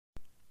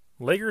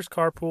Lakers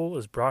Carpool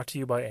is brought to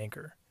you by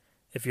Anchor.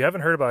 If you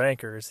haven't heard about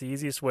Anchor, it's the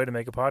easiest way to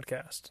make a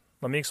podcast.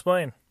 Let me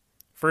explain.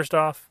 First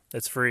off,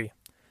 it's free.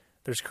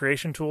 There's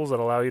creation tools that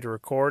allow you to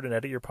record and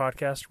edit your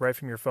podcast right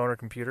from your phone or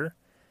computer.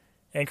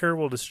 Anchor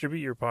will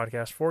distribute your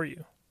podcast for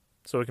you,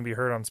 so it can be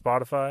heard on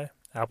Spotify,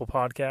 Apple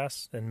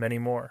Podcasts, and many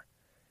more.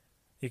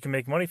 You can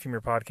make money from your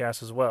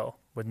podcast as well,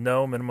 with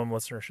no minimum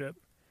listenership.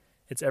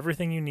 It's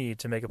everything you need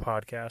to make a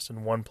podcast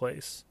in one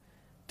place.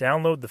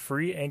 Download the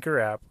free Anchor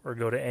app or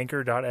go to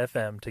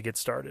anchor.fm to get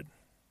started.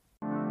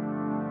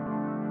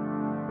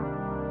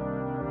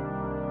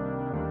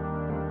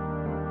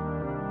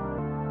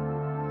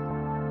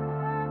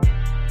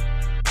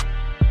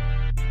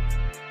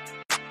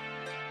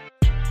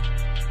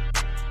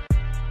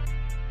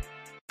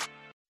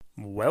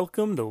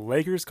 Welcome to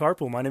Lakers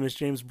Carpool. My name is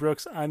James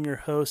Brooks. I'm your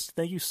host.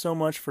 Thank you so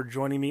much for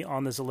joining me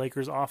on this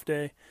Lakers off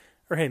day.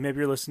 Or hey, maybe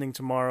you're listening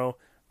tomorrow,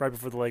 right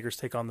before the Lakers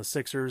take on the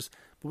Sixers.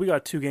 But we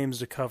got two games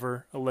to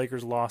cover: a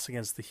Lakers loss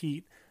against the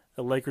Heat,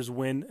 a Lakers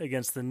win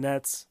against the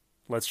Nets.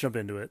 Let's jump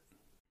into it.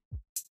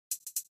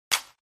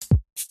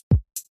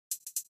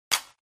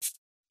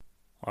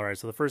 All right,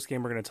 so the first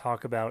game we're going to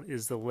talk about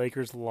is the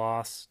Lakers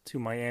loss to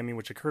Miami,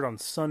 which occurred on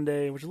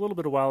Sunday, which is a little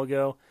bit a while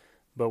ago,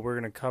 but we're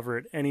going to cover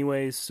it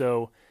anyways.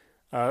 So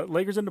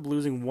Lakers ended up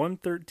losing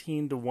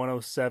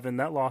 113-107.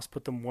 That loss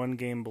put them one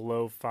game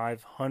below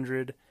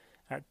 500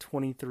 at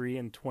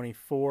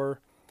 23-24.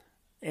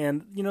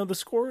 And, you know, the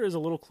score is a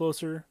little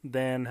closer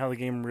than how the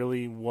game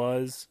really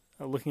was.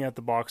 Looking at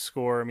the box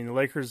score, I mean, the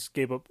Lakers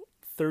gave up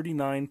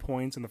 39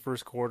 points in the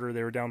first quarter.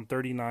 They were down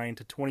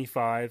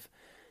 39-25.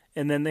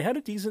 And then they had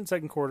a decent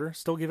second quarter.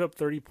 Still gave up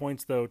 30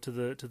 points, though, to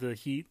the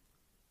Heat,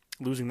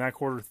 losing that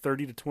quarter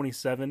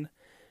 30-27.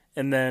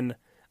 And then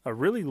a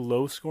really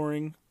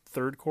low-scoring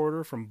third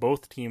quarter from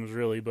both teams,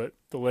 really. But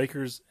the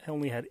Lakers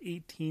only had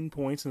 18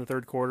 points in the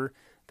third quarter.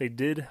 They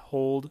did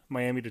hold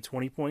Miami to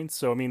 20 points.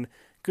 So, I mean,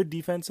 good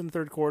defense in the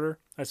third quarter,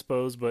 I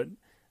suppose, but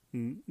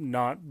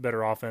not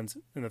better offense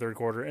in the third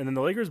quarter. And then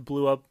the Lakers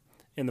blew up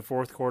in the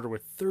fourth quarter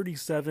with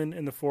 37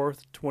 in the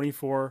fourth,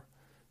 24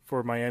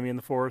 for Miami in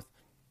the fourth.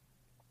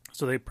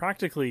 So they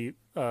practically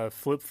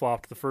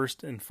flip-flopped the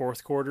first and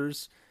fourth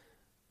quarters.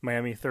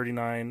 Miami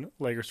 39,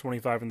 Lakers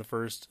 25 in the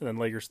first, and then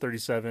Lakers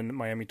 37,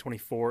 Miami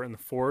 24 in the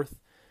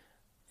fourth.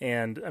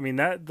 And, I mean,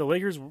 the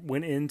Lakers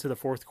went into the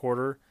fourth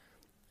quarter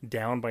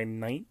down by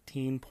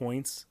 19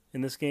 points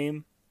in this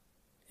game,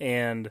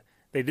 and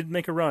they did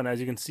make a run, as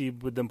you can see,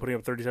 with them putting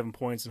up 37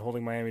 points and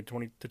holding Miami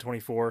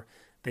 20-24.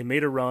 They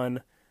made a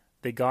run.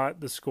 They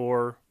got the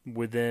score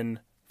within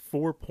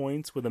 4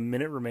 points with a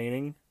minute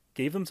remaining,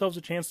 gave themselves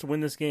a chance to win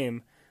this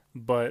game,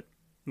 but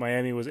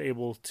Miami was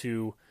able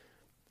to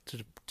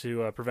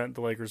prevent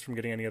the Lakers from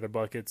getting any other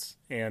buckets,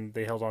 and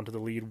they held on to the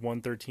lead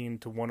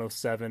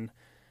 113-107.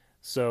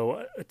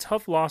 So a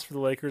tough loss for the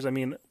Lakers. I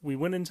mean, we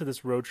went into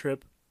this road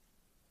trip,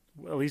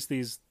 at least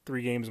these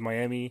three games,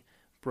 Miami,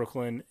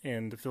 Brooklyn,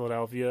 and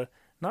Philadelphia,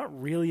 not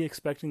really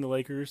expecting the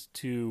Lakers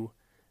to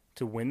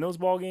win those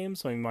ball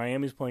games. I mean,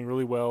 Miami's playing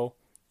really well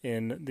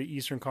in the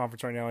Eastern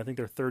Conference right now. I think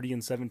they're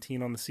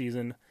 30-17 on the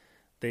season.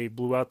 They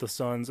blew out the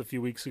Suns a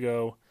few weeks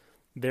ago.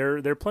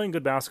 They're playing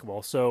good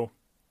basketball. So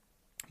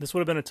this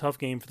would have been a tough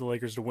game for the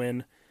Lakers to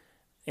win,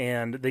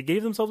 and they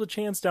gave themselves a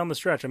chance down the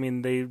stretch. I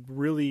mean, they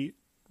really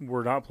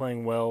were not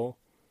playing well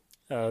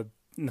in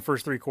the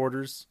first three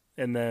quarters,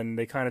 and then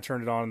they kind of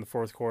turned it on in the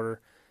fourth quarter.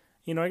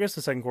 You know, I guess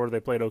the second quarter they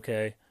played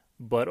okay,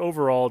 but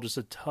overall just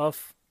a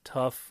tough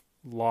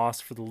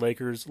loss for the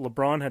Lakers.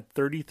 LeBron had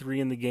 33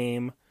 in the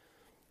game.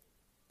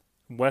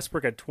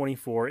 Westbrook had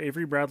 24.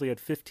 Avery Bradley had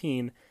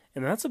 15,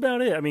 and that's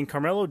about it. I mean,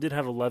 Carmelo did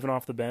have 11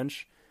 off the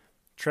bench.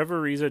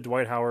 Trevor Ariza,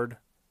 Dwight Howard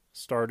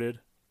started,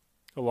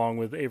 along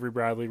with Avery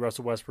Bradley,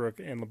 Russell Westbrook,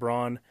 and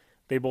LeBron.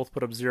 They both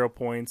put up 0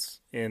 points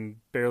in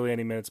barely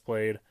any minutes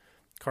played.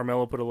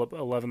 Carmelo put up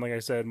 11, like I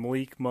said.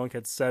 Malik Monk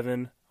had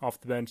 7 off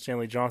the bench.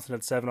 Stanley Johnson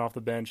had 7 off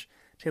the bench.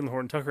 Taylor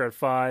Horton Tucker had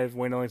 5.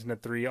 Wayne Ellington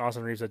had 3.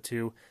 Austin Reeves had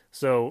 2.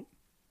 So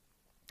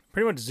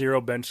pretty much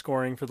 0 bench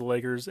scoring for the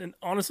Lakers. And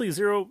honestly,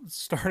 0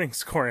 starting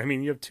scoring. I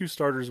mean, you have 2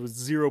 starters with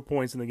 0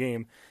 points in the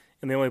game,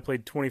 and they only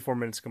played 24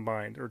 minutes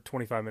combined, or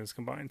 25 minutes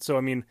combined. So,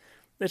 I mean,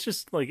 it's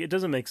just, like, it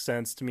doesn't make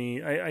sense to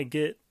me. I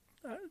get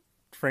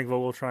Frank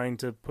Vogel trying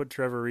to put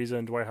Trevor Ariza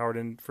and Dwight Howard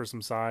in for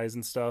some size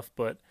and stuff,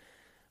 but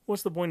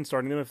what's the point in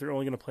starting them if they're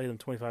only going to play them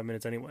 25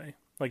 minutes anyway?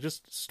 Like,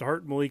 just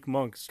start Malik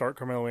Monk, start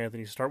Carmelo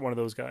Anthony, start one of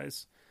those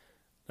guys.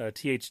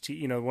 THT,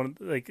 you know,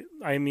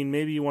 I mean,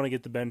 maybe you want to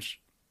get the bench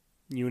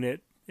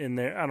unit in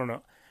there. I don't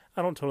know.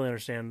 I don't totally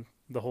understand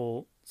the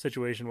whole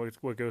situation,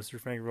 what goes through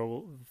Frank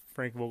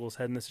Vogel's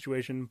head in this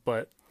situation,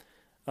 but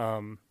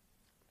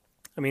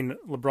I mean,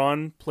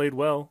 LeBron played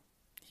well.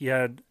 He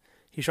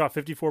shot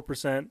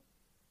 54%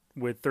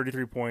 with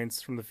 33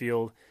 points from the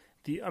field.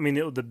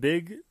 The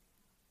big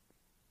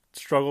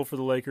struggle for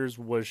the Lakers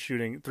was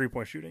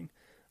three-point shooting.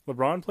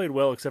 LeBron played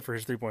well except for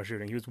his three-point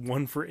shooting. He was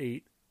 1 for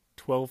 8,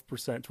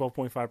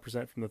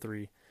 12.5% from the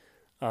three.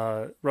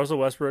 Russell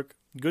Westbrook,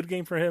 good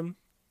game for him.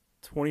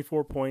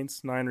 24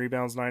 points, 9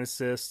 rebounds, 9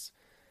 assists.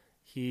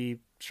 He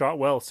shot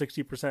well,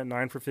 60%,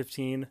 9 for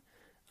 15,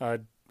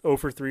 0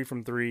 for 3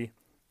 from 3.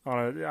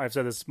 I've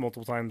said this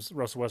multiple times,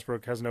 Russell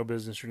Westbrook has no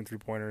business shooting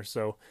three-pointers,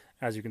 so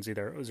as you can see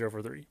there, 0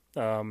 for 3.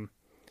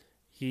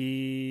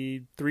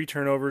 He 3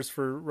 turnovers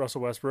for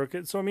Russell Westbrook.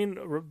 So, I mean,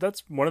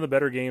 that's one of the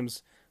better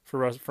games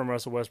from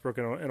Russell Westbrook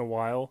in a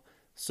while.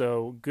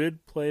 So,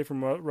 good play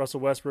from Russell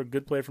Westbrook,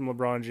 good play from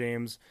LeBron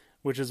James,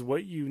 which is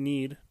what you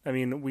need. I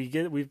mean,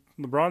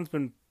 LeBron's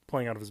been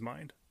playing out of his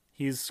mind.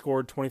 He's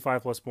scored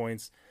 25 plus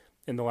points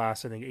in the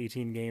last, I think,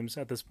 18 games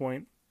at this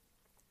point,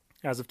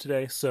 as of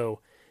today.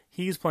 So,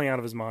 he's playing out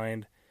of his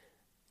mind.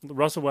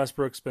 Russell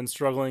Westbrook's been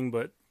struggling,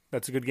 but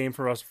that's a good game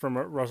from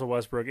Russell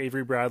Westbrook.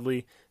 Avery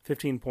Bradley,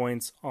 15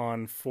 points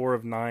on 4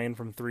 of 9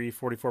 from 3,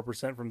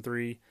 44% from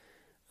 3.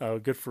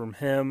 Good from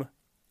him.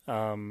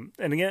 And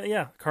again,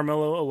 yeah,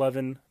 Carmelo,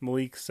 11,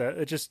 Malik, set.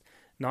 It's just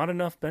not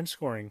enough bench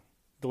scoring.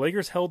 The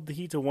Lakers held the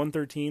Heat to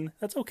 113.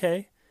 That's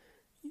okay.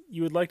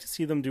 You would like to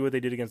see them do what they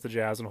did against the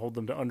Jazz and hold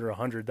them to under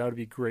 100. That would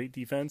be great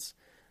defense.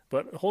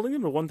 But holding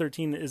them to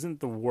 113 isn't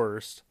the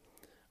worst.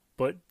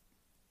 But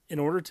in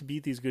order to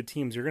beat these good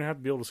teams, you're going to have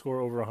to be able to score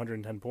over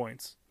 110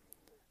 points.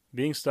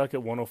 Being stuck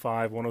at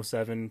 105,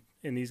 107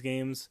 in these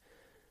games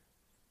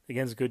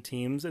against good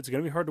teams, it's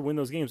going to be hard to win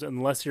those games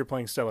unless you're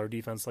playing stellar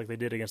defense like they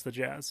did against the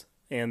Jazz.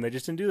 And they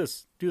just didn't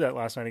do that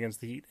last night against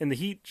the Heat. And the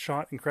Heat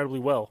shot incredibly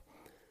well.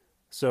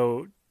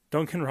 So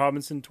Duncan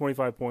Robinson,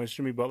 25 points.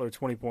 Jimmy Butler,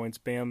 20 points.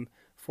 Bam,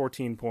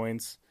 14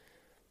 points.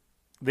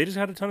 They just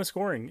had a ton of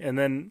scoring. And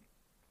then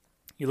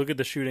you look at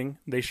the shooting.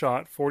 They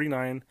shot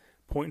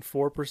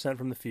 49.4%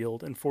 from the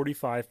field and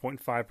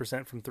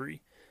 45.5% from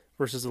 3.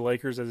 Versus the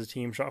Lakers as a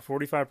team shot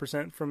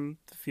 45% from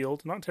the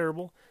field. Not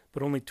terrible,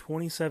 but only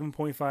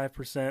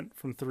 27.5%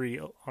 from 3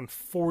 on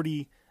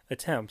 40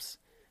 attempts.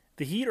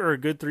 The Heat are a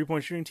good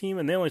three-point shooting team,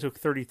 and they only took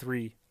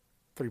 33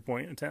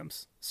 three-point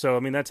attempts. So,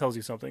 I mean, that tells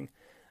you something.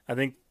 I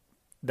think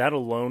that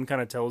alone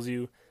kind of tells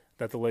you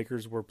that the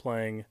Lakers were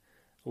playing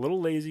a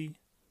little lazy.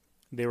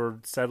 They were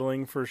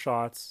settling for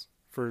shots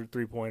for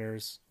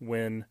three-pointers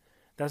when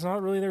that's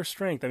not really their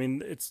strength. I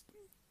mean,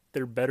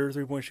 they're better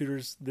three-point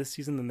shooters this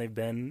season than they've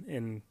been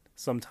in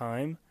some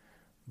time,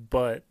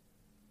 but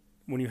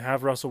when you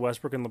have Russell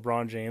Westbrook and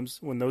LeBron James,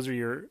 when those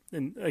are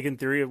in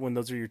theory, when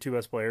those are your two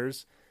best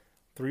players,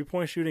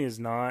 three-point shooting is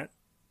not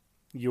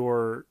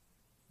you're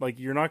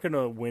not going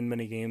to win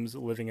many games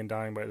living and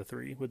dying by the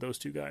three with those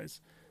two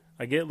guys.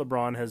 I get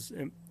LeBron has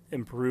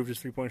improved his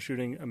three-point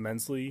shooting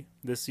immensely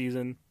this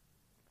season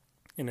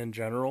and in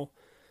general,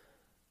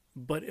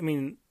 but I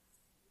mean,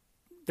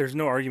 there's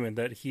no argument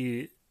that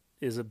he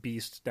is a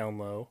beast down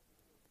low.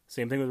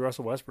 Same thing with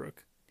Russell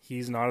Westbrook.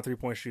 He's not a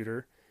three-point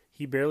shooter.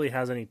 He barely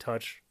has any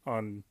touch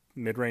on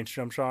mid-range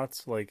jump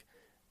shots. Like,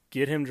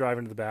 get him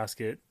driving to the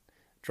basket,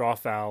 draw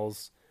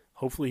fouls.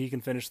 Hopefully he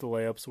can finish the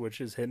layups, which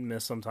is hit and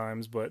miss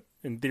sometimes, but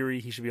in theory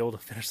he should be able to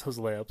finish those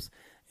layups.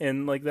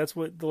 And like that's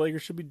what the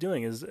Lakers should be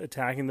doing, is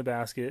attacking the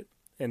basket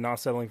and not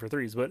settling for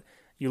threes. But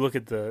you look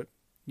at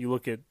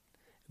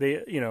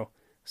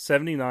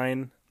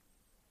 79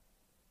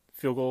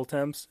 field goal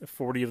attempts,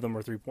 40 of them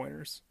were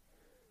three-pointers.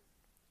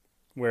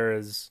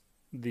 Whereas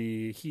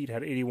the Heat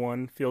had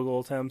 81 field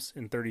goal attempts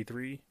and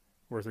 33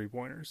 were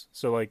three-pointers.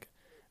 So, like,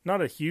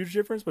 not a huge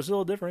difference, but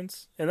still a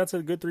difference. And that's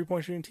a good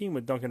three-point shooting team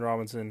with Duncan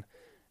Robinson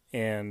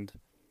and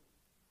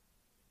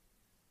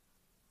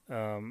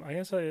Tyler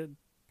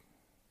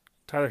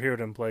Hero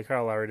didn't play,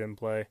 Kyle Lowry didn't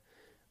play.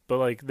 But,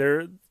 like,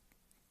 they're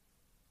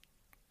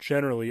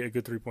generally a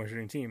good three-point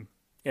shooting team.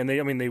 And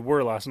they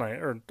were last night,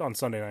 or on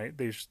Sunday night.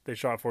 They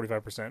shot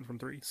 45% from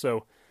 3.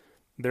 So,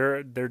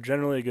 they're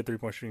generally a good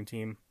three-point shooting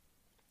team.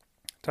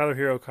 Tyler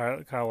Hero,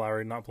 Kyle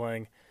Lowry not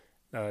playing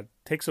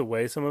takes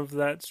away some of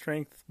that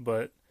strength,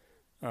 but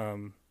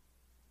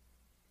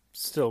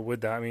still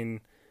with that, I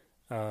mean,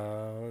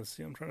 let's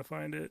see, I'm trying to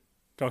find it.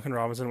 Duncan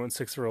Robinson went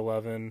 6 for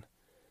 11.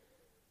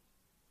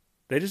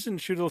 They just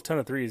didn't shoot a ton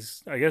of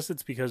threes. I guess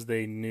it's because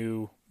they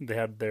knew they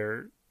had they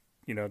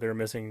were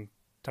missing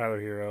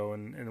Tyler Hero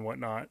and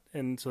whatnot,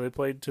 and so they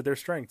played to their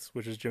strengths,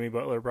 which is Jimmy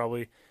Butler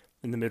probably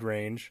in the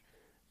mid-range.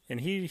 And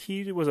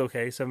he was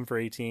okay, 7 for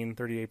 18,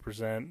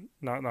 38%.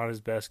 Not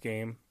his best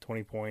game,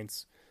 20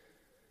 points.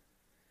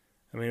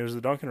 I mean, it was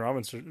the Duncan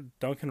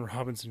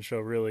Robinson show,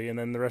 really. And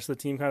then the rest of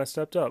the team kind of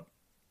stepped up.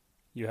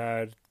 You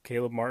had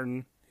Caleb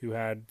Martin, who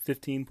had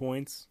 15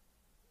 points.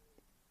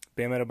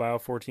 Bam Adebayo,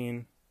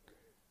 14.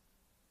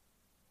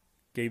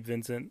 Gabe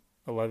Vincent,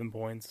 11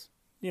 points.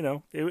 You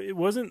know, it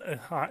wasn't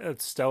a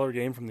stellar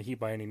game from the Heat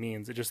by any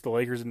means. It just the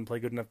Lakers didn't play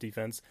good enough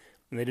defense,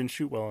 and they didn't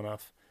shoot well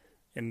enough.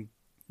 And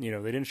they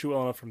didn't shoot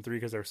well enough from 3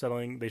 because they were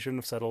settling. They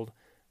shouldn't have settled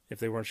if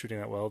they weren't shooting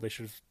that well. They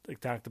should have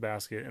attacked the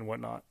basket and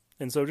whatnot.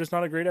 And so just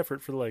not a great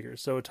effort for the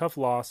Lakers. So a tough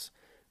loss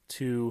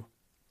to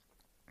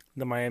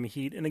the Miami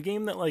Heat in a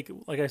game that, like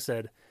I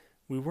said,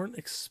 we weren't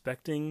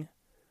expecting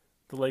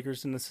the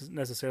Lakers to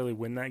necessarily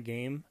win that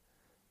game.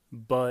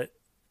 But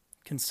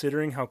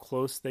considering how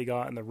close they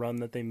got and the run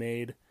that they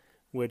made,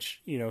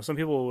 which, some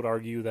people would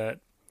argue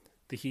that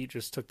the Heat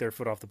just took their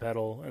foot off the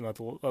pedal and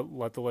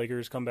let the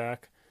Lakers come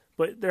back.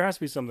 But there has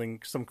to be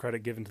some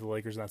credit given to the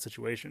Lakers in that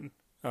situation.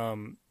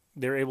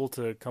 They're able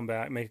to come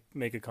back,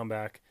 make a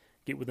comeback,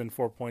 get within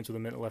 4 points with a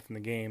minute left in the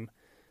game.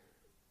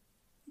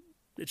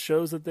 It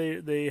shows that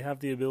they have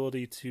the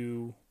ability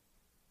to,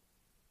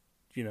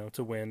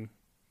 to win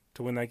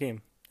that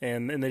game,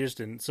 and they just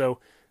didn't. So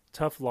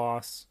tough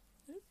loss.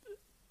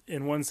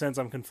 In one sense,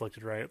 I'm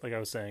conflicted, right? Like I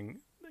was saying,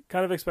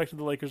 kind of expected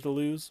the Lakers to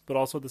lose, but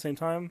also at the same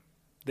time,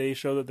 they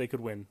show that they could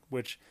win,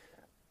 which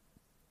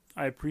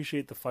I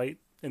appreciate the fight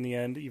in the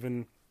end,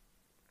 even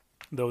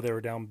though they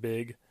were down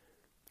big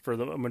for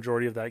the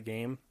majority of that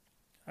game.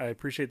 I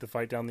appreciate the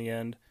fight down the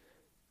end,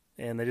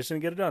 and they just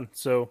didn't get it done.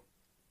 So,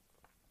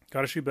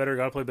 got to shoot better,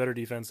 got to play better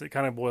defense. It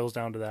kind of boils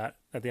down to that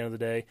at the end of the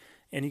day.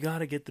 And you got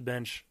to get the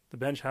bench. The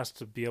bench has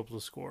to be able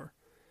to score.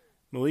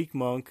 Malik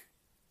Monk,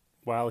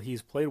 while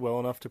he's played well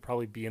enough to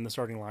probably be in the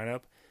starting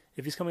lineup,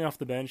 if he's coming off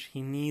the bench,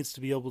 he needs to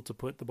be able to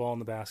put the ball in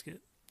the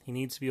basket. He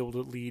needs to be able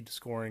to lead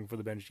scoring for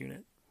the bench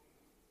unit.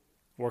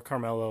 Or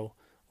Carmelo,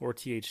 or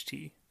THT.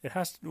 It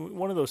has to,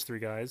 one of those three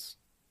guys.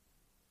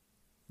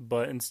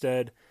 But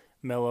instead,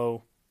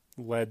 Melo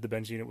led the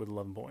bench unit with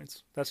 11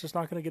 points. That's just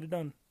not going to get it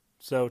done.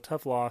 So,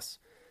 tough loss.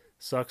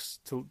 Sucks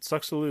to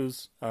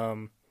lose.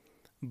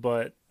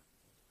 But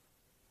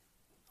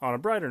on a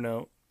brighter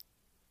note,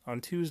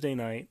 on Tuesday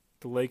night,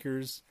 the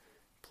Lakers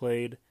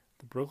played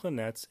the Brooklyn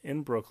Nets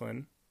in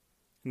Brooklyn.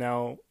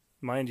 Now,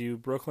 mind you,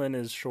 Brooklyn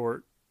is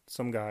short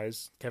some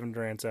guys. Kevin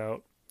Durant's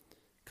out.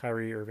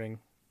 Kyrie Irving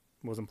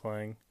wasn't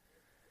playing.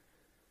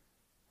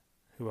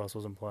 Who else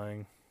wasn't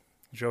playing?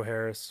 Joe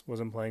Harris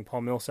wasn't playing.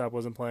 Paul Millsap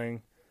wasn't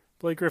playing.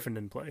 Blake Griffin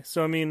didn't play.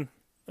 So, I mean,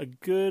 a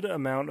good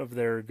amount of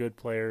their good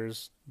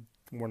players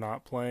were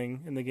not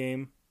playing in the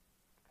game.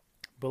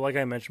 But like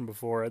I mentioned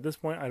before, at this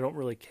point, I don't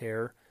really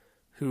care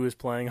who is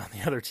playing on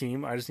the other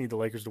team. I just need the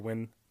Lakers to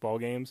win ball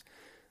games.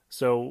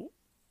 So,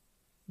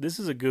 this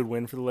is a good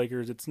win for the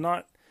Lakers. It's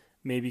not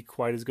maybe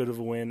quite as good of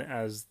a win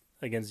as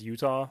against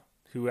Utah,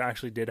 who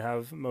actually did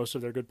have most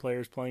of their good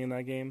players playing in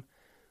that game.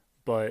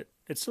 But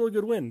it's still a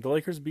good win. The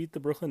Lakers beat the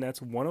Brooklyn Nets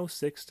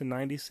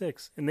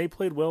 106-96, and they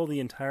played well the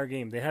entire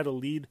game. They had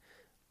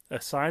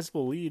a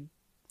sizable lead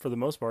for the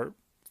most part,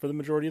 for the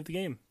majority of the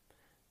game.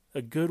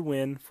 A good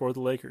win for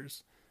the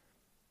Lakers.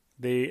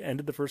 They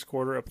ended the first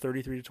quarter up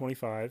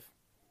 33-25.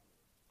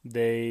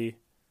 They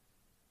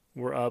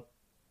were up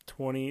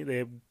 20.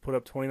 They put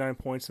up 29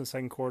 points in the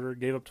second quarter.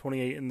 Gave up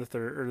 28 in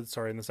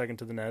the second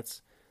to the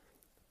Nets.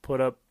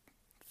 Put up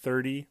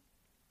 30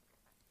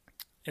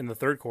 in the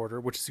third quarter,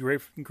 which is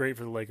great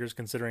for the Lakers,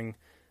 considering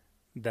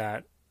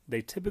that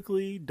they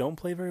typically don't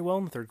play very well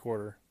in the third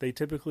quarter. They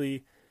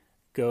typically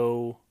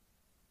go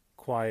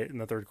quiet in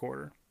the third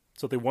quarter.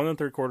 So they won in the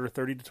third quarter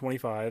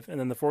 30-25, and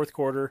then the fourth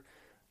quarter,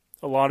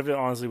 a lot of it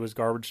honestly was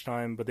garbage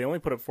time, but they only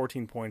put up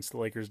 14 points, the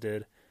Lakers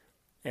did,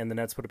 and the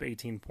Nets put up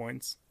 18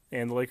 points.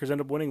 And the Lakers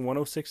end up winning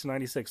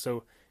 106-96.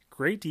 So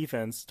great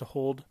defense to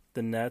hold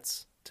the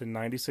Nets to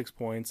 96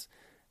 points.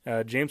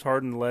 James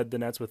Harden led the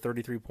Nets with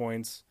 33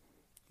 points.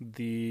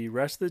 The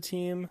rest of the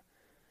team,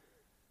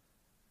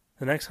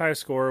 the next highest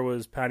scorer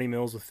was Patty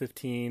Mills with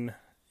 15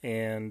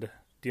 and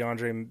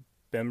DeAndre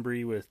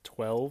Bembry with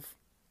 12.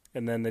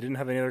 And then they didn't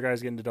have any other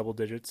guys get into double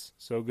digits.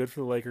 So good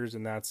for the Lakers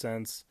in that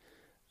sense.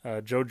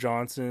 James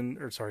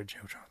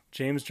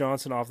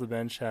Johnson off the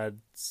bench had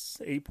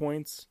 8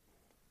 points.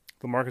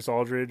 LaMarcus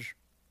Aldridge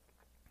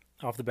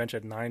off the bench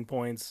had 9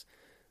 points.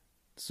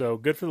 So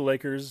good for the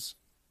Lakers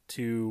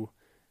to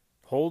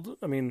hold.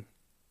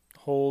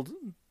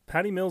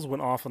 Patty Mills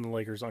went off on the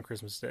Lakers on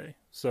Christmas Day.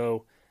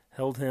 So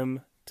held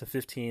him to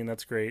 15.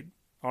 That's great.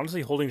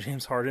 Honestly, holding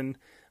James Harden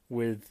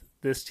with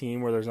this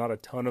team where there's not a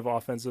ton of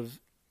offensive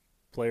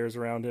players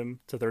around him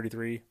to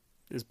 33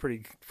 is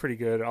pretty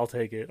good. I'll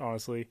take it,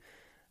 honestly.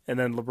 And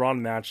then LeBron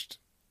matched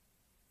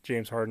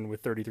James Harden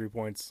with 33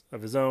 points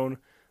of his own.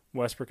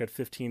 Westbrook had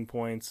 15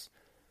 points.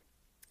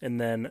 And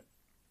then,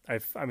 I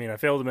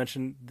failed to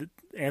mention that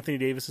Anthony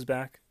Davis is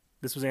back.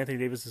 This was Anthony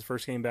Davis'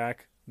 first game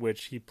back,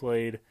 which he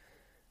played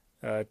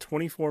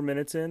 24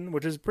 minutes in,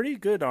 which is pretty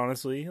good,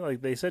 honestly.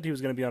 Like, they said he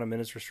was going to be on a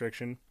minutes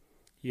restriction.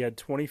 He had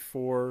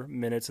 24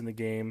 minutes in the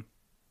game.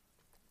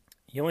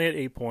 He only had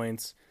 8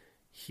 points.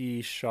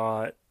 He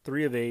shot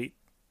 3 of 8.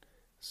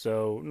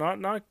 So,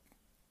 not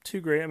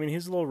too great. I mean,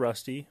 he's a little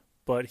rusty,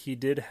 but he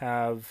did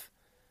have...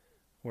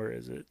 Where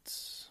is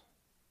it?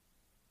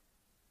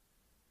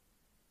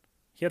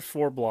 He had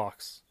 4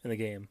 blocks in the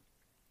game.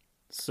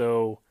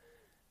 So,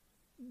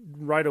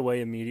 right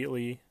away,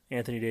 immediately,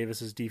 Anthony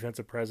Davis's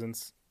defensive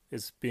presence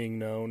is being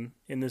known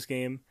in this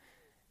game.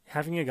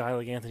 Having a guy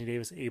like Anthony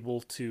Davis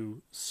able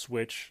to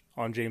switch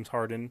on James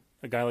Harden,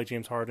 a guy like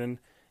James Harden,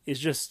 is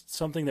just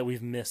something that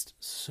we've missed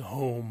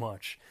so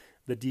much.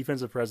 The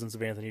defensive presence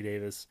of Anthony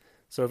Davis.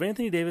 So if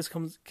Anthony Davis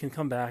can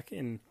come back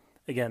in,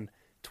 again,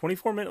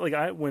 24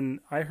 minutes, when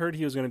I heard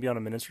he was going to be on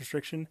a minutes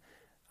restriction,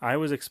 I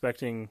was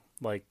expecting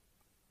like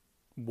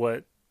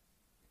what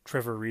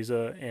Trevor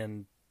Ariza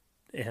and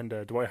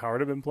Dwight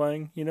Howard have been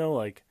playing,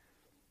 like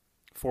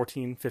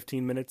 14,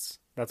 15 minutes.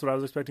 That's what I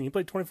was expecting. He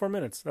played 24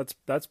 minutes.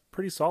 That's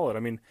pretty solid. I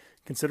mean,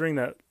 considering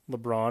that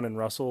LeBron and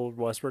Russell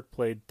Westbrook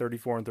played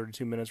 34 and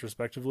 32 minutes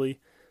respectively,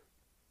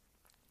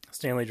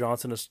 Stanley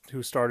Johnson,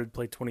 who started,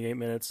 played 28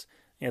 minutes.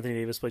 Anthony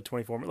Davis played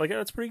 24 minutes. Like,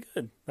 that's pretty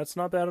good. That's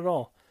not bad at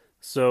all.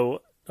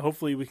 So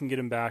hopefully we can get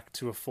him back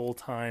to a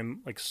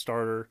full-time, like,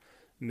 starter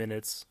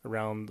minutes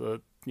around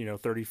the,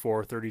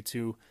 34,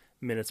 32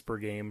 minutes per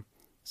game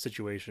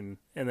situation,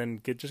 and then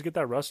get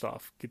that rust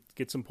off.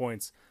 Get some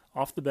points.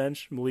 Off the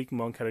bench, Malik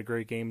Monk had a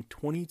great game.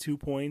 22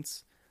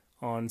 points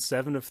on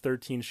 7 of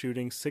 13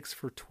 shooting, 6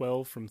 for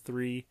 12 from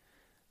 3,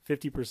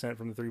 50%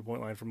 from the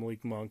three-point line from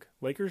Malik Monk.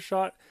 Lakers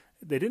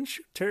they didn't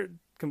shoot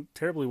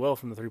terribly well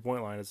from the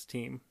three-point line as a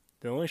team.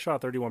 They only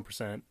shot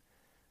 31%.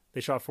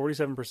 They shot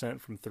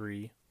 47% from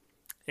 3.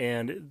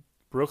 And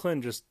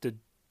Brooklyn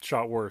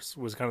shot worse,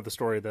 was kind of the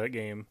story of that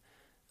game,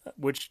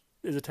 which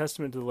is a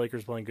testament to the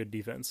Lakers playing good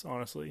defense,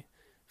 honestly.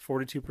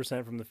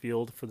 42% from the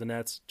field for the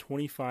Nets,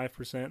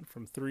 25%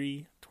 from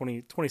 3,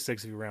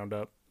 26 if you round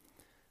up.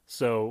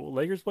 So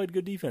Lakers played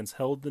good defense,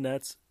 held the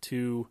Nets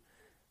to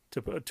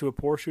a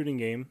poor shooting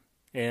game,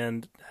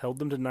 and held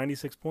them to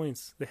 96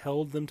 points. They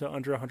held them to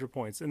under 100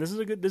 points. And this is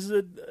a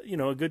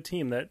good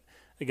team that,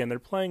 again, they're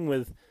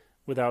playing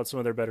without some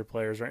of their better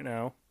players right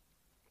now.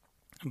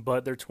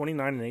 But they're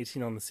 29 and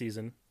 18 on the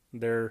season.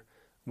 They're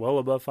well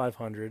above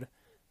 500.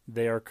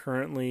 They are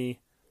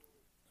currently,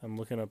 I'm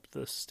looking up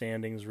the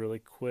standings really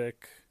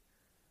quick.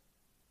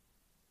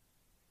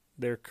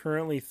 They're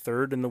currently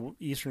third in the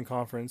Eastern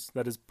Conference.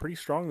 That is pretty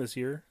strong this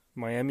year.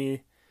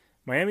 Miami's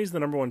the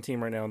number 1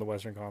 team right now in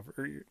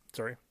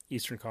the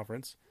Eastern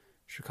Conference.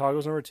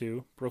 Chicago's number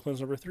 2. Brooklyn's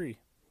number 3.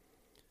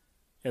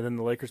 And then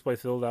the Lakers play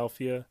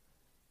Philadelphia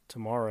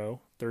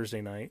tomorrow,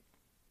 Thursday night,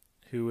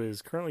 who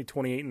is currently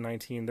 28 and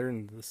 19. They're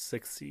in the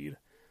 6th seed.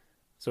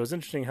 So it's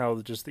interesting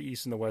how just the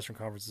East and the Western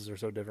conferences are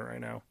so different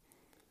right now.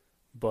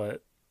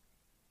 But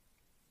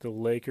the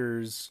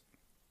Lakers,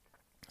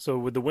 so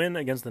with the win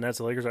against the Nets,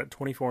 the Lakers are at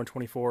 24 and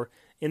 24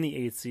 in the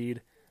 8th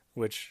seed,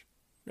 which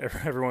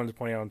everyone's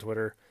pointing out on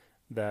Twitter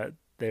that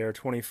they are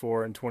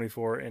 24 and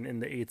 24 and in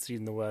the 8th seed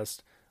in the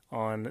West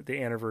on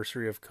the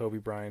anniversary of Kobe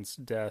Bryant's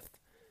death,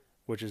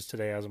 which is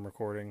today as I'm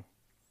recording,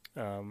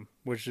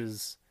 which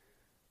is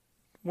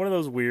one of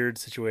those weird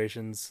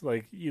situations.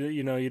 Like,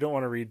 you don't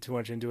want to read too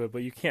much into it,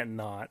 but you can't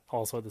not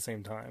also at the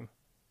same time.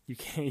 You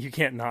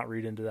can't not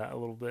read into that a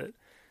little bit.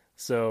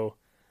 So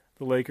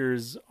the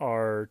Lakers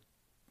are,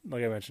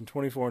 like I mentioned,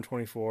 24 and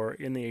 24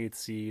 in the 8th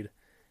seed.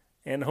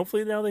 And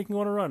hopefully now they can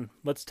go on a run.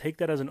 Let's take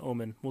that as an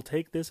omen. We'll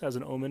take this as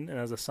an omen and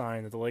as a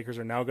sign that the Lakers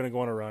are now going to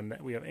go on a run.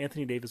 We have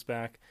Anthony Davis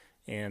back,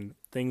 and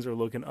things are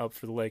looking up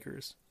for the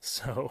Lakers.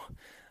 So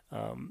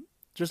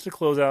just to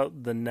close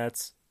out the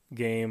Nets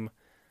game,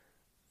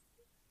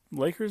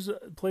 Lakers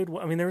played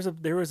well. I mean, there was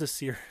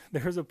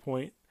a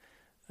point,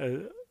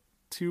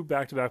 2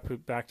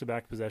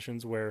 back-to-back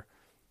possessions where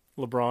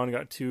LeBron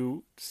got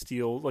 2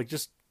 steals, like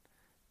just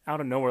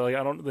out of nowhere.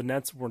 Like the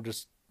Nets were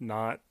just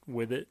not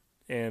with it,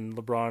 and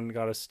LeBron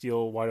got a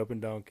steal, wide open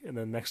dunk, and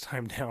then next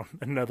time down,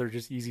 another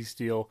just easy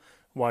steal,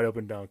 wide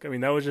open dunk. I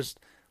mean,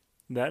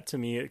 that to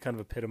me, it kind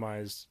of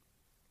epitomized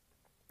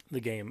the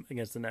game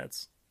against the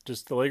Nets.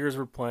 Just the Lakers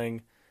were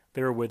playing,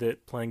 they were with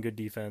it, playing good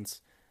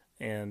defense,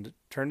 and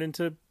turned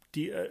into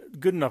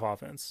good enough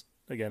offense.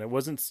 Again, it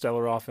wasn't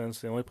stellar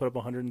offense. They only put up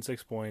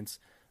 106 points,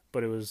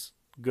 but it was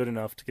good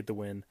enough to get the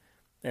win.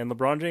 And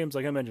LeBron James,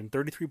 like I mentioned,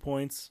 33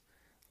 points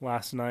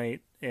last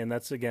night, and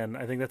that's, again,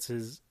 I think that's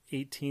his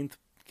 18th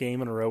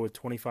game in a row with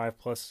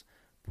 25-plus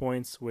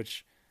points,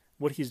 which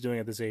what he's doing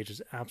at this age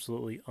is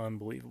absolutely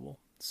unbelievable.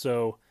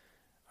 So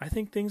I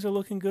think things are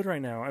looking good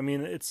right now. I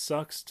mean, it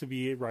sucks to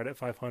be right at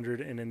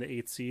 500 and in the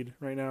 8th seed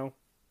right now,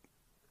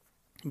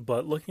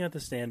 but looking at the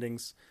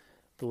standings,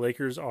 the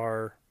Lakers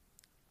are,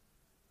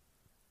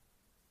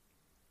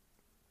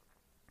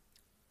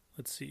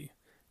 let's see,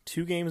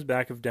 2 games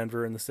back of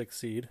Denver in the 6th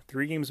seed,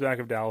 3 games back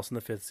of Dallas in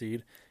the 5th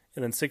seed,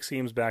 and then 6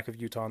 games back of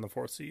Utah in the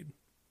 4th seed.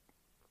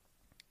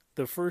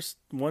 The first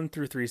 1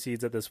 through 3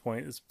 seeds at this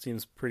point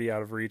seems pretty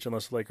out of reach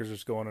unless the Lakers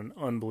just go on an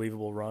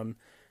unbelievable run,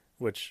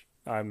 which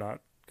I'm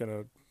not going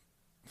to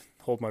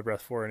hold my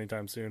breath for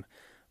anytime soon.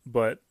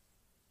 But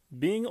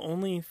being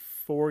only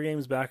 4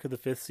 games back of the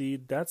 5th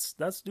seed, that's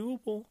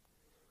doable.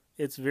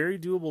 It's very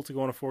doable to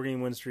go on a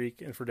 4-game win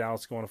streak and for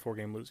Dallas to go on a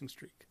 4-game losing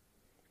streak.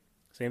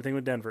 Same thing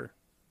with Denver.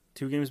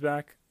 2 games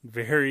back,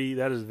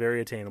 that is very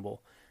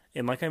attainable.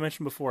 And like I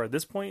mentioned before, at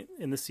this point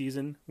in the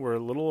season, we're a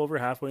little over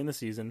halfway in the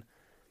season.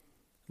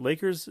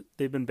 Lakers,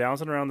 they've been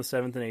bouncing around the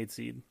 7th and 8th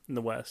seed in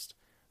the West.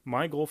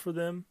 My goal for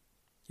them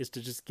is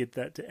to just get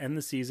that to end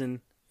the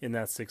season in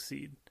that 6th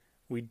seed.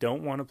 We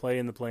don't want to play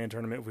in the play-in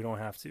tournament if we don't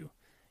have to.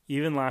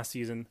 Even last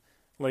season,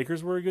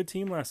 Lakers were a good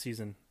team last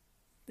season.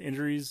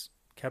 Injuries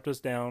kept us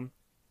down.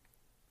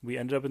 We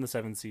ended up in the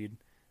 7th seed.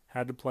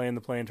 Had to play in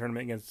the play-in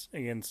tournament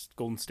against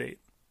Golden State.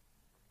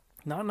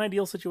 Not an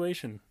ideal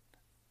situation.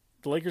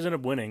 The Lakers end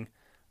up winning,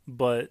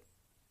 but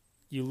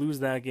you lose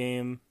that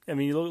game. I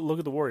mean, you look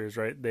at the Warriors,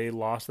 right? They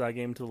lost that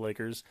game to the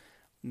Lakers.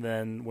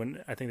 Then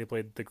when I think they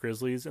played the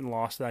Grizzlies and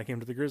lost that game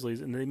to the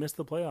Grizzlies, and they missed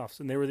the playoffs,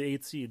 and they were the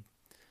eighth seed.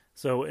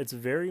 So it's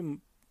very.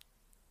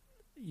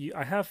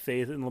 I have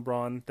faith in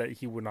LeBron that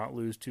he would not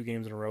lose 2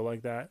 games in a row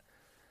like that.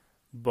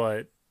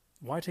 But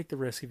why take the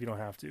risk if you don't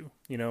have to?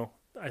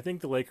 I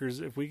think the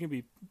Lakers, if we can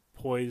be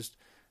poised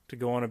to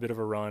go on a bit of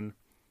a run,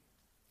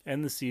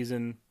 end the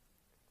season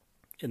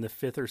in the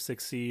 5th or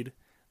 6th seed,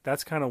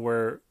 that's kind of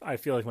where I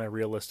feel like my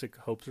realistic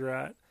hopes are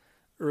at.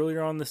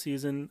 Earlier on the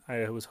season,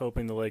 I was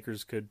hoping the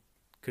Lakers could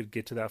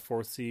get to that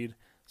 4th seed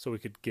so we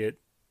could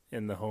get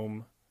in the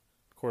home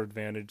court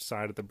advantage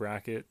side of the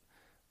bracket.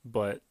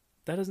 But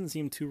that doesn't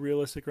seem too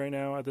realistic right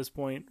now at this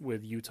point,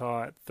 with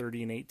Utah at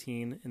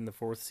 30-18 in the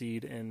 4th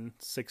seed and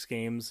 6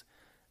 games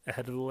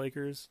ahead of the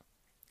Lakers.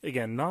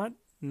 Again, not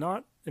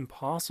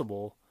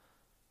impossible.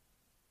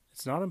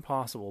 It's not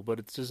impossible, but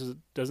it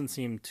doesn't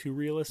seem too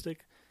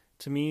realistic.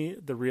 To me,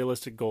 the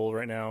realistic goal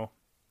right now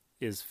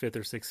is 5th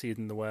or 6th seed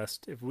in the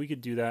West. If we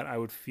could do that, I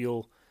would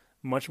feel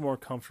much more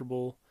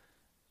comfortable.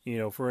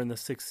 If we're in the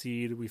 6th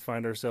seed, we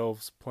find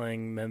ourselves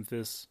playing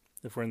Memphis.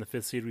 If we're in the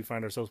 5th seed, we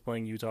find ourselves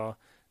playing Utah.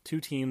 2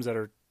 teams that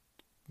are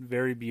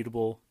very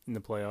beatable in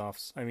the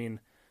playoffs. I mean,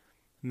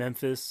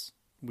 Memphis,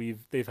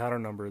 they've had our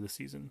number this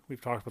season.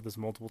 We've talked about this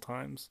multiple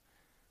times.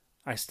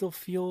 I still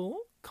feel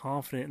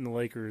confident in the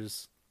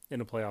Lakers in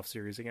a playoff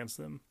series against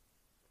them.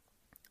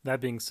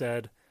 That being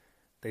said,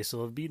 they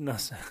still have beaten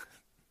us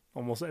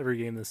almost every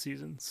game this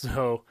season,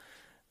 so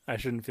I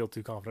shouldn't feel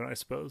too confident, I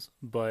suppose.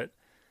 But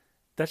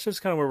that's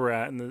just kind of where we're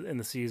at in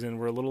the season.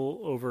 We're a little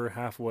over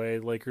halfway.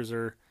 Lakers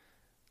are.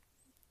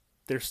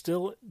 There's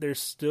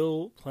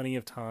still plenty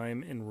of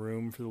time and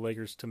room for the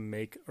Lakers to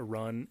make a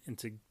run and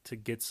to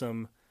get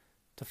to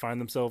find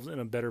themselves in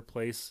a better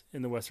place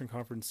in the Western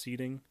Conference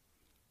seeding.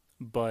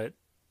 But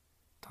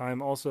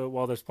time also,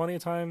 while there's plenty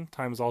of time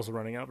is also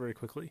running out very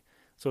quickly.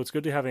 So it's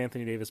good to have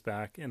Anthony Davis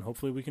back, and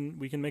hopefully we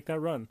can make that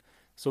run.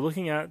 So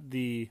looking at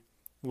the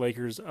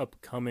Lakers'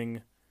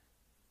 upcoming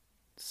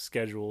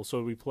schedule,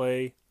 so we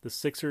play the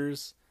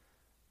Sixers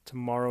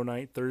tomorrow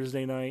night,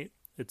 Thursday night.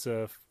 It's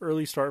a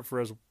early start for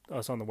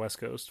us on the West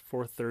Coast,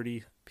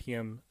 4:30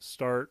 p.m.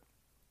 start.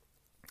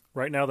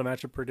 Right now, the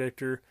matchup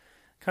predictor,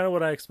 kind of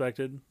what I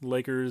expected.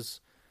 Lakers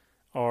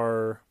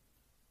are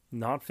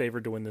not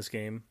favored to win this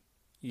game.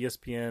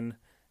 ESPN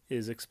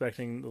is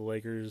expecting the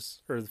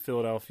Lakers or the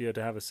Philadelphia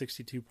to have a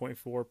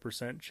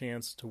 62.4%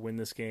 chance to win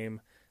this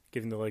game,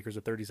 giving the Lakers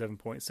a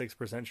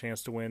 37.6%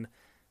 chance to win.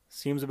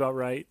 Seems about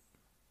right.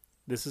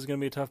 This is going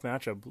to be a tough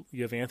matchup.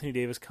 You have Anthony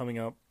Davis coming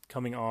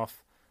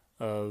off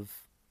of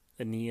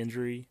a knee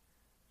injury,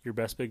 your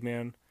best big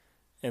man,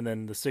 and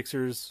then the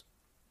Sixers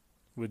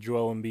with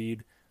Joel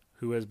Embiid,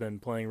 who has been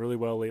playing really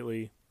well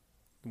lately,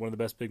 one of the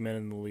best big men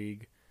in the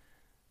league.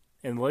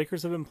 And the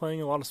Lakers have been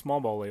playing a lot of small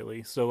ball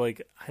lately. So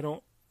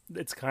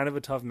it's kind of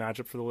a tough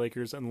matchup for the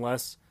Lakers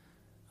unless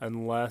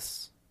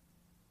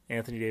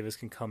Anthony Davis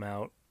can come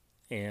out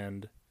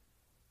and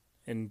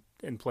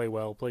play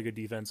well, play good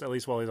defense, at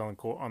least while he's on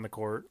the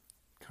court,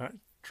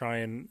 try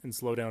and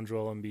slow down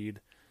Joel Embiid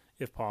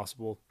if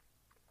possible.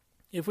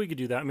 If we could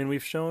do that, I mean,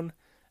 we've shown,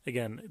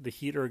 again, the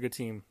Heat are a good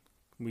team.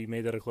 We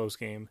made that a close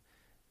game.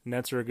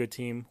 Nets are a good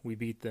team. We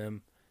beat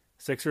them.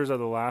 Sixers are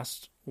the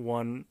last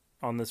one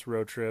on this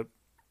road trip.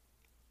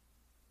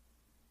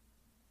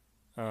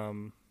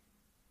 I'm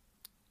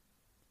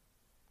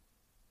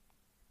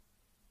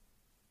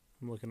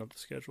looking up the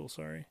schedule,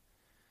 sorry.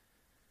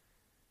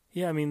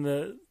 Yeah, I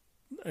mean,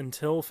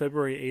 until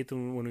February 8th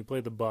when we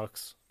play the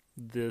Bucks,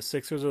 the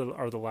Sixers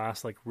are the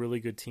last really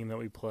good team that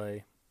we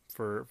play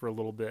for a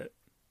little bit.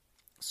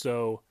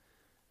 So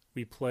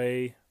we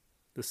play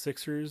the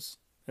Sixers,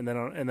 and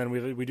then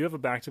we do have a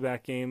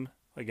back-to-back game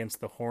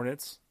against the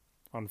Hornets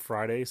on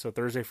Friday. So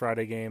Thursday,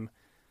 Friday game.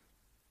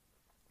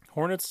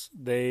 Hornets,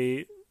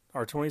 they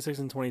are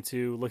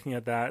 26-22. Looking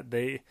at that,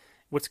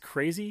 what's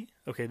crazy?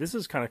 Okay, this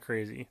is kind of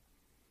crazy.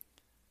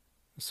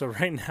 So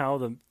right now,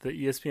 the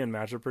ESPN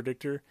matchup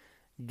predictor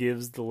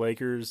gives the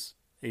Lakers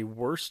a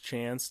worse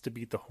chance to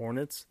beat the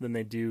Hornets than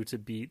they do to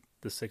beat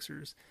the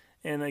Sixers.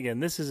 And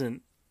again, this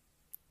isn't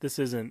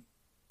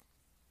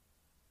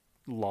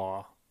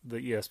law, the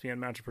ESPN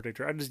matchup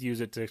predictor. I just use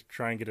it to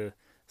try and get a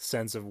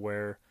sense of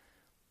where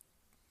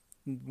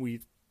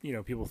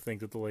people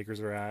think that the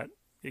Lakers are at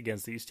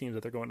against these teams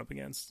that they're going up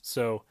against.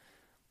 So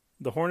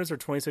the Hornets are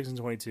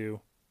 26-22.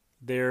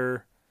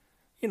 They're,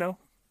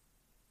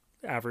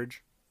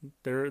 average.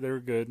 They're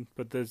good,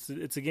 but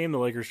it's a game the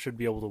Lakers should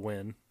be able to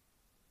win.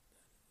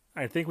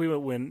 I think we would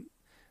win.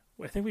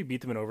 I think we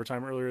beat them in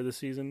overtime earlier this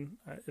season,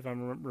 if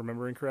I'm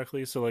remembering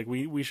correctly. So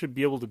we should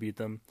be able to beat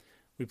them.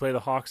 We play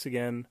the Hawks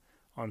again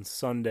on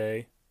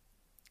Sunday,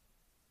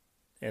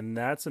 and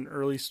that's an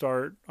early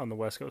start on the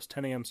West Coast,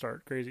 10 a.m.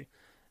 start. Crazy.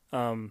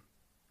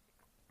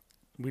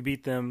 We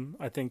beat them,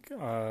 I think,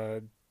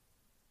 a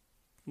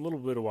little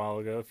bit a while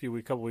ago,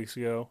 a couple weeks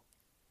ago,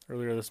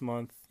 earlier this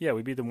month. Yeah,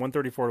 we beat them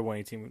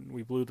 134-118.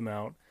 We blew them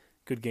out.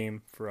 Good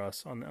game for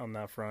us on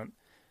that front.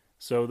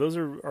 So those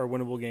are our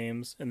winnable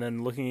games. And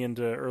then looking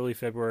into early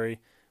February,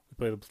 we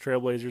play the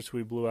Trailblazers, who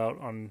we blew out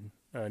on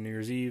New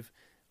Year's Eve.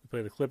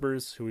 play the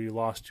Clippers, who we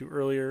lost to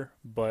earlier,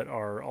 but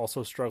are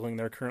also struggling.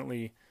 They're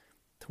currently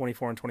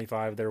 24 and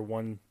 25. They're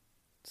one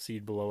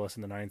seed below us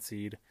in the 9th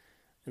seed.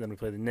 And then we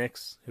play the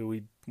Knicks,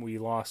 who we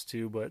lost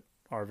to, but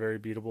are very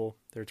beatable.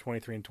 They're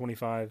 23 and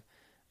 25.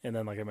 And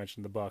then, like I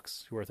mentioned, the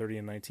Bucks, who are 30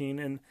 and 19.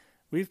 And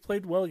we've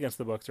played well against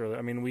the Bucks earlier.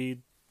 I mean,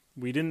 we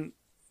didn't.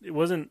 It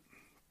wasn't.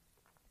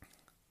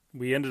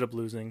 We ended up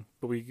losing,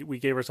 but we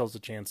gave ourselves a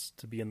chance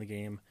to be in the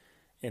game,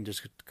 and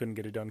just couldn't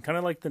get it done. Kind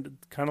of like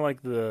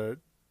the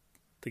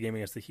game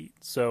against the Heat.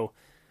 So,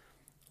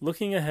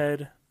 looking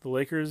ahead, the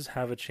Lakers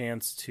have a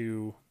chance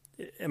to.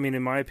 I mean,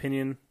 in my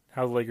opinion,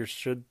 how it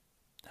should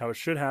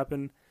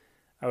happen,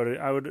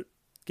 I would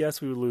guess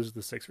we would lose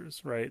the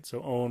Sixers, right? So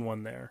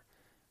 0-1 there.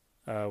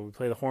 We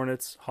play the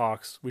Hornets,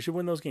 Hawks. We should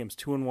win those games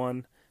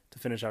 2-1 to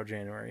finish out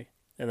January,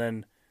 and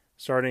then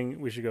starting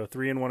we should go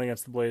 3-1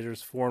 against the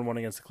Blazers, 4-1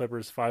 against the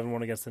Clippers,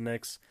 5-1 against the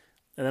Knicks,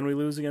 and then we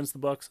lose against the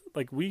Bucks.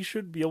 Like, we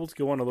should be able to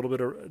go on a little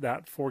bit of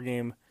that four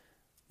game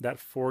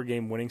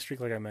winning streak,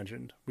 like I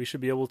mentioned. We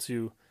should be able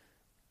to,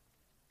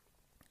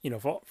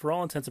 for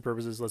all intents and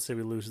purposes, let's say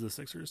we lose to the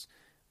Sixers,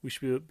 we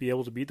should be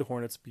able to beat the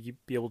Hornets, be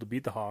able to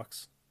beat the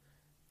Hawks,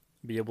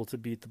 be able to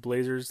beat the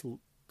Blazers,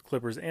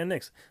 Clippers, and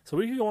Knicks. So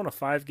we could go on a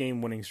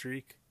 5-game winning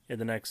streak in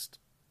the next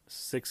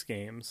 6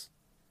 games.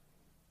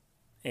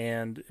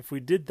 And if we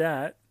did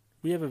that,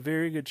 we have a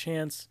very good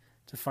chance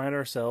to find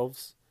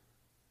ourselves.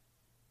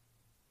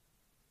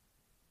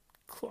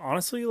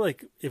 Honestly,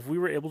 like, if we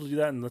were able to do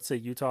that, and let's say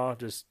Utah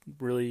just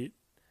really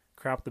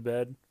crap the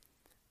bed,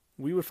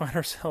 we would find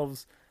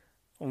ourselves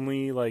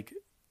only like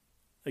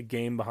a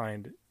game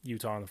behind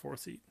Utah in the 4th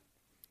seed.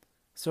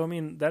 So, I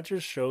mean, that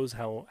just shows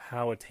how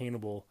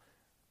attainable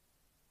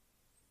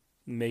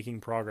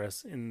making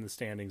progress in the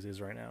standings is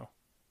right now.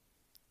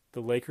 The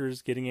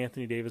Lakers getting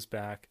Anthony Davis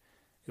back,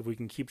 if we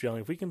can keep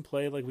gelling, if we can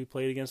play like we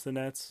played against the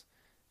Nets,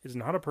 it's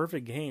not a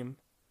perfect game,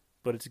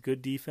 but it's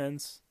good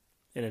defense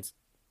and it's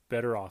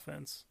better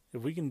offense.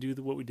 If we can do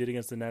what we did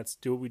against the Nets,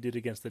 do what we did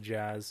against the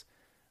Jazz,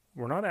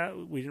 we're not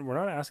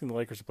asking the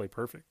Lakers to play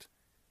perfect.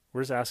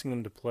 We're just asking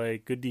them to play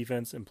good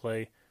defense and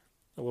play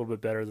a little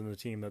bit better than the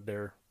team that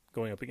they're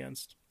going up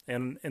against.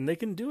 And they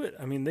can do it.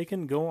 I mean, they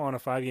can go on a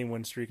 5-game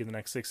win streak in the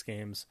next 6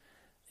 games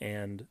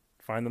and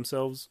find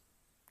themselves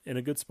in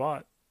a good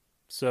spot.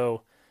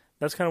 So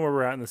that's kind of where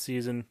we're at in the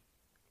season.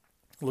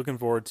 Looking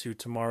forward to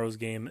tomorrow's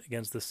game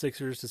against the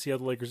Sixers to see how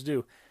the Lakers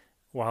do.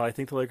 While I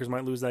think the Lakers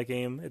might lose that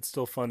game, it's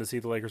still fun to see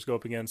the Lakers go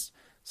up against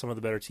some of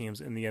the better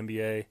teams in the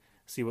NBA,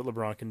 see what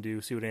LeBron can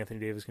do, see what Anthony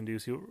Davis can do,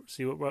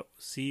 see what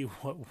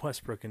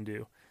Westbrook can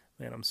do.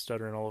 Man, I'm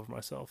stuttering all over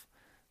myself.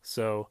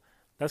 So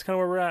that's kind of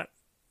where we're at.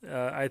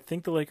 I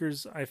think the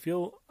Lakers, I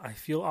feel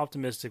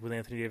optimistic with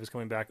Anthony Davis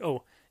coming back.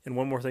 Oh, and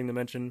one more thing to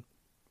mention,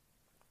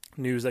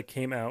 news that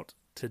came out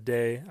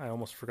today, I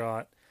almost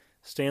forgot.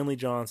 Stanley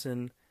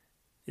Johnson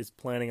is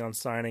planning on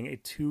signing a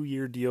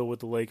 2-year deal with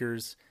the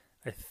Lakers.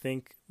 I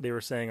think they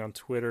were saying on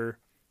Twitter,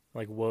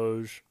 like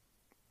Woj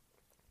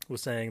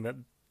was saying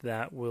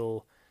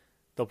they'll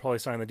probably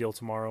sign the deal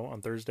tomorrow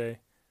on Thursday.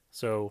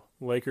 So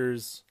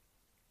Lakers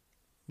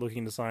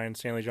looking to sign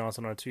Stanley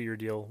Johnson on a 2-year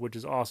deal, which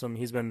is awesome.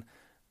 He's been,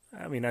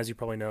 I mean, as you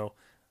probably know,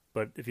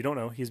 but if you don't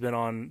know, he's been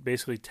on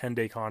basically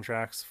 10-day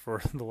contracts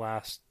for the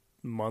last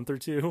month or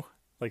two,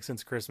 like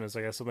since Christmas,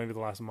 I guess, so maybe the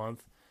last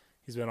month.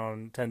 He's been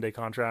on 10-day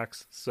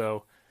contracts.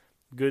 So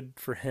good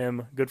for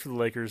him, good for the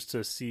Lakers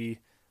to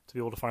be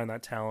able to find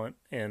that talent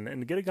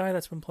and get a guy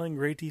that's been playing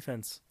great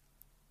defense.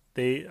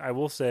 I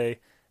will say,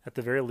 at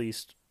the very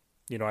least,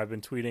 I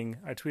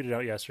tweeted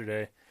out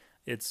yesterday,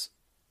 it's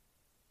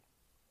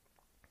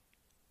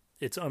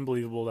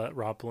unbelievable that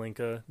Rob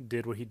Pelinka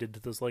did what he did to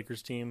this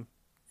Lakers team.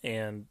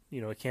 And,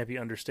 it can't be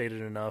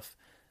understated enough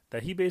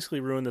that he basically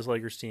ruined this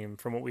Lakers team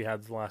from what we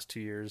had the last 2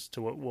 years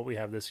to what we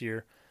have this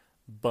year.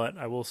 But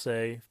I will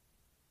say,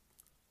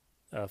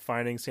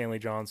 finding Stanley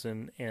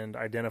Johnson and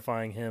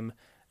identifying him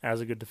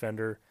as a good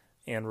defender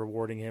and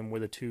rewarding him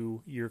with a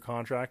 2-year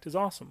contract is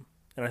awesome.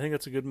 And I think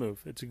that's a good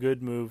move. It's a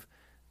good move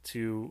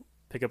to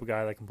pick up a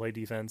guy that can play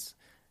defense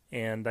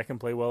and that can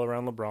play well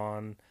around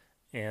LeBron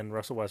and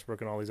Russell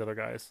Westbrook and all these other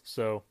guys.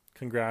 So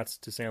congrats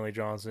to Stanley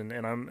Johnson.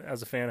 And I'm,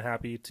 as a fan,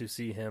 happy to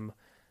see him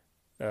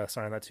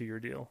sign that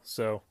 2-year deal.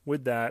 So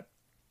with that,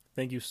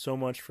 thank you so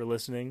much for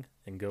listening,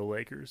 and go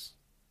Lakers.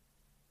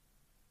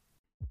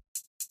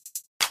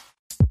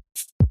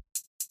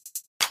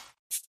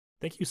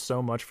 Thank you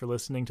so much for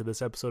listening to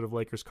this episode of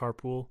Lakers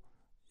Carpool.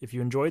 If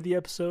you enjoyed the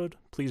episode,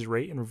 please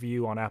rate and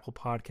review on Apple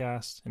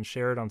Podcasts and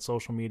share it on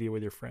social media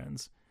with your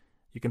friends.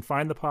 You can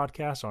find the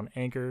podcast on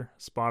Anchor,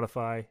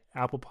 Spotify,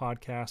 Apple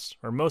Podcasts,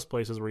 or most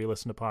places where you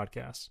listen to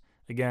podcasts.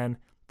 Again,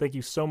 thank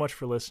you so much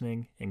for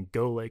listening, and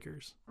go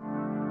Lakers.